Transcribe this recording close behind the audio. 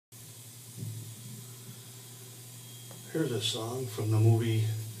Here's a song from the movie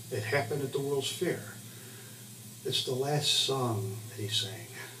It Happened at the World's Fair. It's the last song that he sang.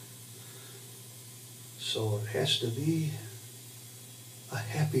 So it has to be a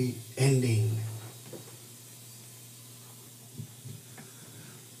happy ending.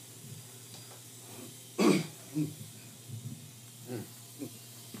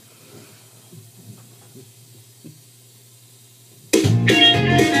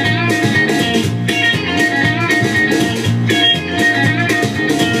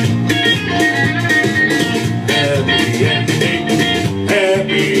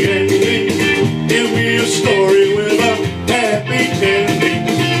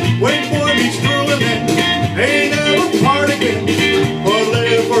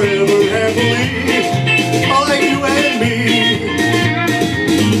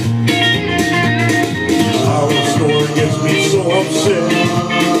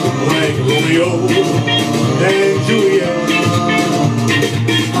 Like Romeo and Juliet,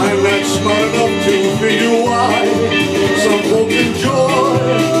 I'm not smart enough to figure why some folks enjoy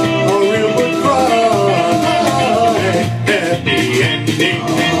a real good cry. Happy ending,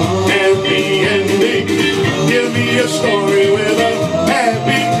 happy ending. Give me a story with a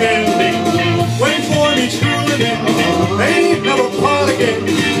happy ending. When boy meets girl and they ain't never part again,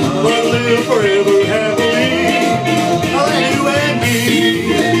 but live forever happily. Like you and me.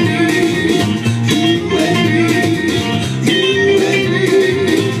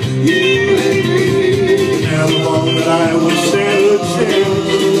 I would stand a chance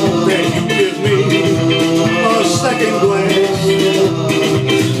that you give me a second glance.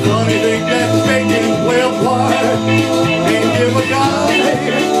 Funny thing that they can play a part and give a guy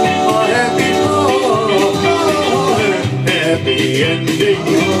a happy heart. Happy ending,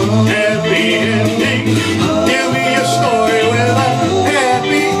 happy ending. Give me a story with a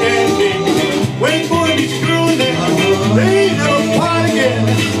happy ending. When boy meets girl and they ain't never part again,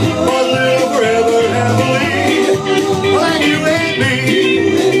 but live forever happily. Like you and me.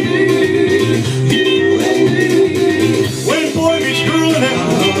 When boy meets girl and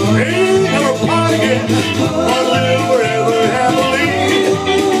ain't never part again, but live forever happily.